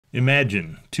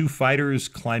Imagine two fighters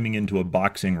climbing into a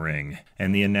boxing ring,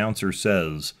 and the announcer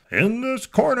says, "In this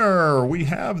corner, we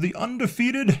have the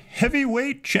undefeated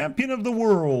heavyweight champion of the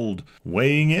world,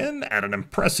 weighing in at an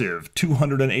impressive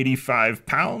 285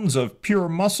 pounds of pure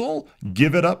muscle.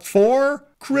 Give it up for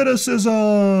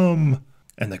criticism!"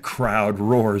 And the crowd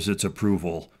roars its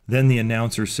approval. Then the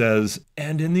announcer says,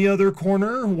 "And in the other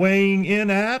corner, weighing in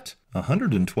at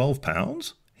 112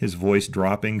 pounds?" His voice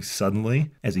dropping suddenly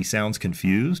as he sounds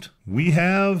confused. "We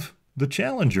have the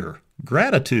challenger,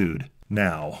 gratitude."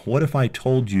 Now, what if I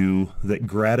told you that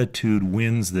gratitude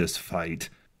wins this fight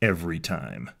every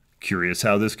time? Curious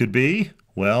how this could be?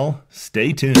 Well,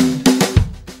 stay tuned.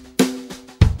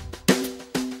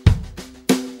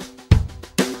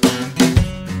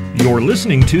 You're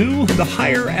listening to the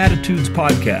Higher Attitudes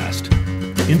Podcast.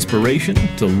 Inspiration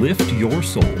to lift your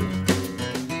soul.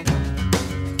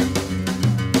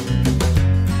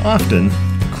 Often,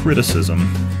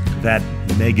 criticism, that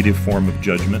negative form of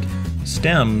judgment,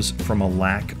 stems from a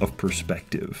lack of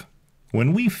perspective.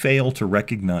 When we fail to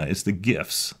recognize the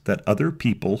gifts that other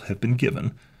people have been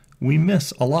given, we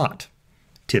miss a lot.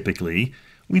 Typically,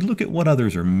 we look at what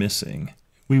others are missing.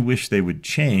 We wish they would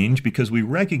change because we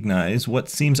recognize what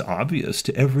seems obvious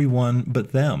to everyone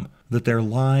but them, that their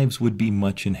lives would be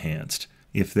much enhanced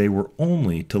if they were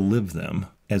only to live them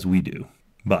as we do.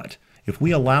 But if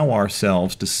we allow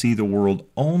ourselves to see the world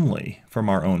only from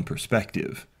our own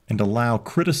perspective and allow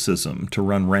criticism to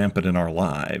run rampant in our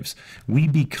lives, we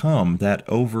become that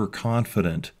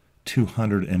overconfident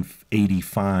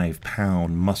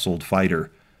 285-pound muscled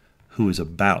fighter who is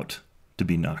about to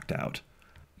be knocked out.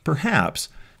 Perhaps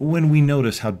when we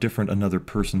notice how different another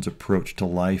person's approach to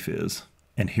life is,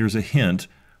 and here's a hint,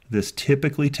 this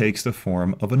typically takes the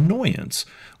form of annoyance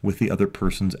with the other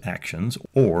person's actions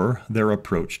or their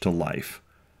approach to life.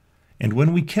 And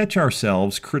when we catch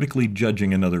ourselves critically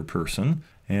judging another person,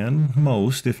 and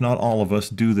most, if not all of us,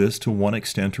 do this to one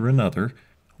extent or another,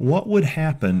 what would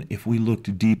happen if we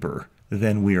looked deeper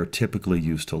than we are typically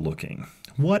used to looking?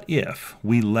 What if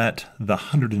we let the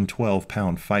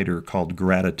 112-pound fighter called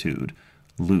gratitude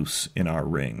loose in our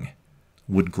ring?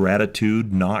 Would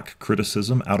gratitude knock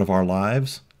criticism out of our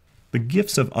lives? The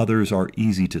gifts of others are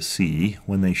easy to see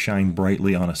when they shine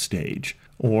brightly on a stage,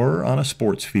 or on a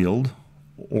sports field,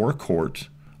 or a court,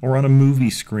 or on a movie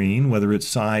screen, whether it's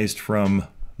sized from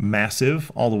massive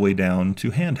all the way down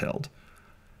to handheld.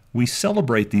 We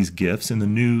celebrate these gifts in the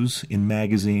news, in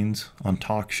magazines, on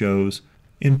talk shows.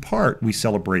 In part, we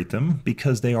celebrate them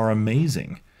because they are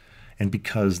amazing, and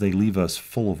because they leave us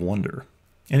full of wonder.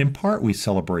 And in part, we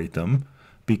celebrate them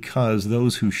because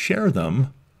those who share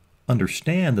them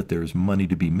understand that there's money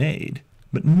to be made.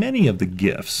 But many of the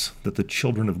gifts that the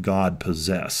children of God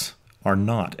possess are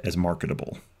not as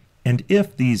marketable. And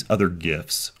if these other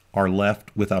gifts are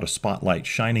left without a spotlight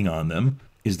shining on them,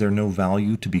 is there no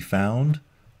value to be found?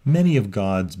 Many of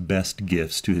God's best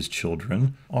gifts to his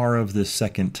children are of this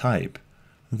second type.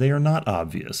 They are not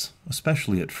obvious,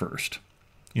 especially at first.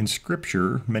 In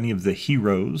Scripture, many of the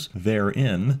heroes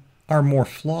therein are more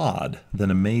flawed than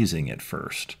amazing at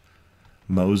first.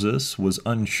 Moses was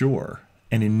unsure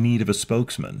and in need of a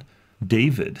spokesman.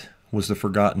 David was the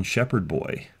forgotten shepherd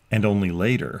boy, and only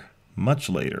later, much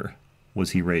later,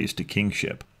 was he raised to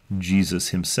kingship. Jesus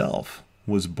himself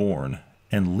was born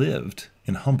and lived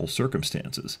in humble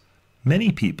circumstances.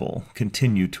 Many people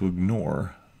continue to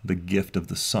ignore the gift of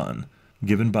the Son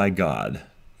given by God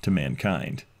to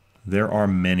mankind. There are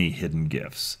many hidden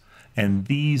gifts, and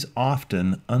these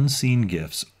often unseen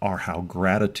gifts are how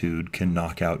gratitude can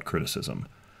knock out criticism.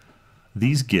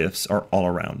 These gifts are all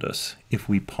around us if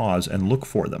we pause and look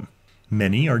for them.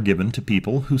 Many are given to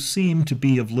people who seem to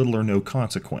be of little or no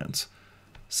consequence.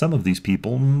 Some of these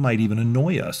people might even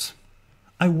annoy us.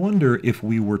 I wonder if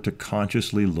we were to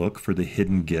consciously look for the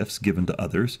hidden gifts given to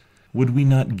others, would we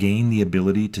not gain the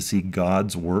ability to see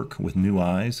God's work with new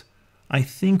eyes? I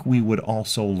think we would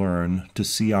also learn to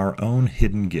see our own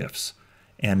hidden gifts.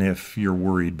 And if you're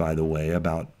worried, by the way,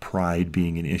 about pride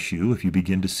being an issue, if you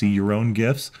begin to see your own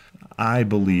gifts, I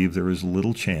believe there is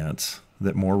little chance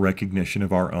that more recognition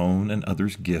of our own and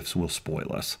others' gifts will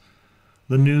spoil us.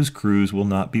 The news crews will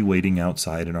not be waiting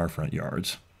outside in our front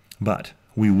yards, but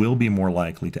we will be more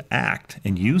likely to act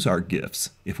and use our gifts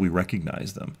if we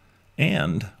recognize them.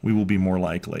 And we will be more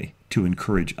likely to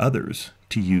encourage others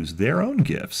to use their own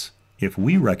gifts if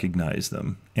we recognize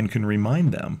them and can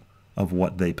remind them of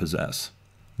what they possess.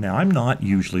 Now, I'm not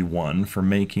usually one for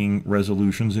making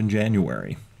resolutions in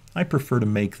January. I prefer to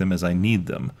make them as I need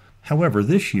them. However,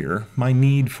 this year, my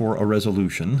need for a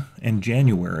resolution and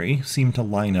January seem to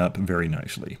line up very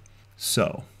nicely.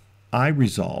 So, I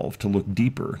resolve to look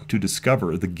deeper to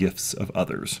discover the gifts of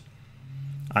others.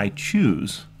 I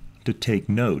choose to take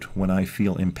note when I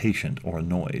feel impatient or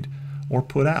annoyed, or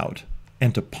put out,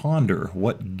 and to ponder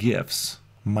what gifts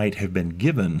might have been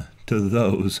given to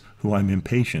those who I'm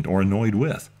impatient or annoyed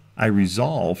with. I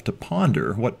resolve to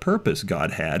ponder what purpose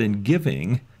God had in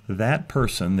giving that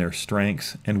person their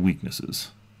strengths and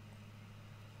weaknesses,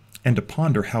 and to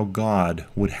ponder how God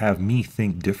would have me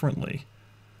think differently.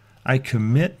 I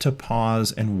commit to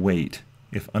pause and wait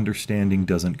if understanding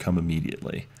doesn't come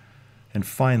immediately. And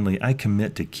finally, I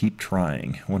commit to keep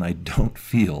trying when I don't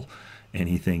feel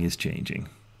anything is changing.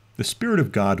 The Spirit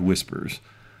of God whispers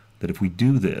that if we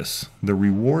do this, the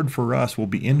reward for us will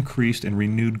be increased and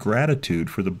renewed gratitude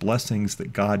for the blessings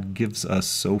that God gives us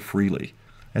so freely.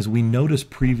 As we notice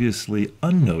previously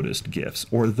unnoticed gifts,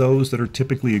 or those that are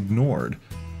typically ignored,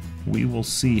 we will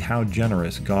see how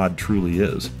generous God truly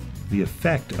is. The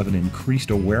effect of an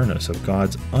increased awareness of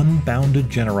God's unbounded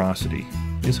generosity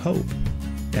is hope,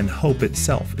 and hope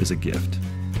itself is a gift.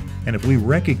 And if we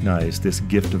recognize this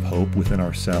gift of hope within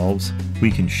ourselves, we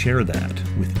can share that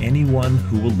with anyone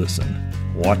who will listen.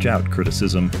 Watch out,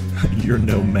 criticism. You're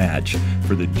no match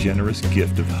for the generous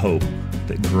gift of hope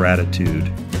that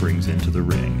gratitude brings into the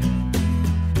ring.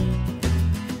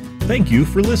 Thank you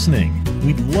for listening.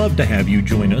 We'd love to have you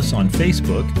join us on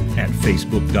Facebook at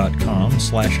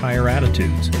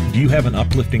facebook.com/higher-attitudes. Do you have an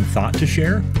uplifting thought to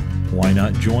share? Why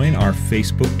not join our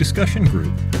Facebook discussion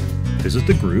group? Visit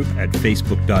the group at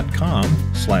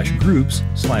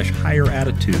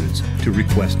facebook.com/groups/higher-attitudes to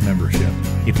request membership.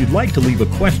 If you'd like to leave a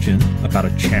question about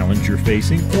a challenge you're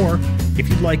facing, or if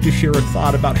you'd like to share a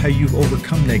thought about how you've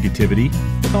overcome negativity,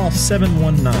 call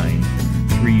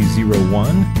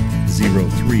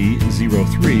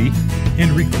 719-301-0303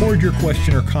 and record your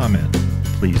question or comment.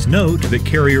 Please note that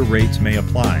carrier rates may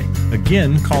apply.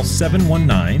 Again, call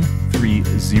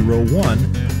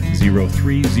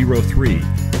 719-301-0303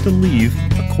 to leave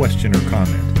a question or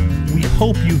comment. We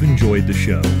hope you've enjoyed the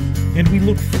show, and we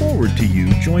look forward to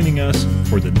you joining us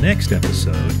for the next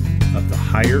episode of the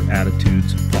Higher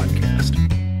Attitudes podcast.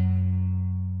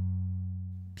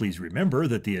 Please remember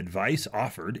that the advice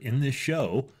offered in this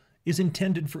show is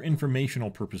intended for informational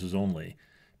purposes only.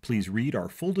 Please read our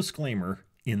full disclaimer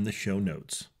in the show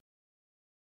notes.